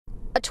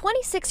A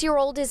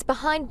 26-year-old is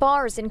behind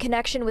bars in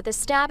connection with a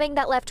stabbing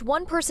that left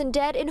one person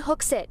dead in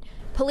Hooksett.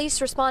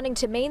 Police responding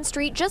to Main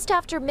Street just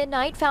after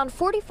midnight found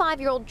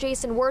 45-year-old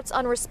Jason Wirtz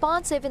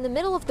unresponsive in the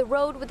middle of the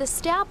road with a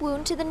stab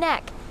wound to the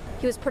neck.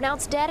 He was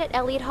pronounced dead at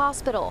Elliott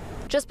Hospital.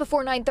 Just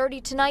before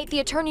 9:30 tonight, the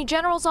Attorney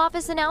General's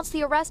office announced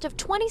the arrest of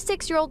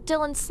 26-year-old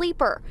Dylan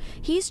Sleeper.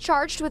 He's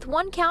charged with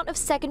one count of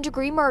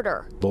second-degree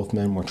murder. Both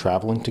men were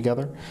traveling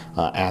together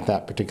at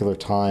that particular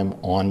time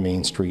on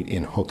Main Street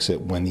in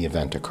Hooksett when the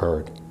event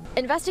occurred.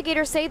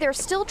 Investigators say they're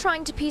still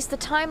trying to piece the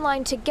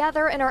timeline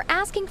together and are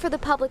asking for the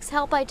public's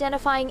help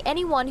identifying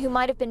anyone who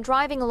might have been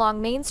driving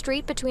along Main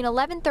Street between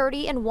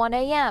 11:30 and 1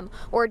 a.m.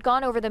 or had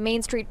gone over the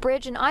Main Street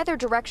Bridge in either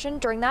direction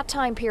during that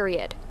time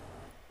period.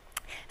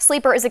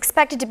 Sleeper is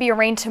expected to be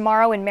arraigned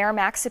tomorrow in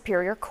Merrimack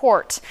Superior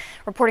Court.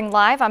 Reporting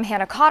live, I'm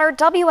Hannah Cotter,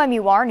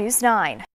 WMUR News 9.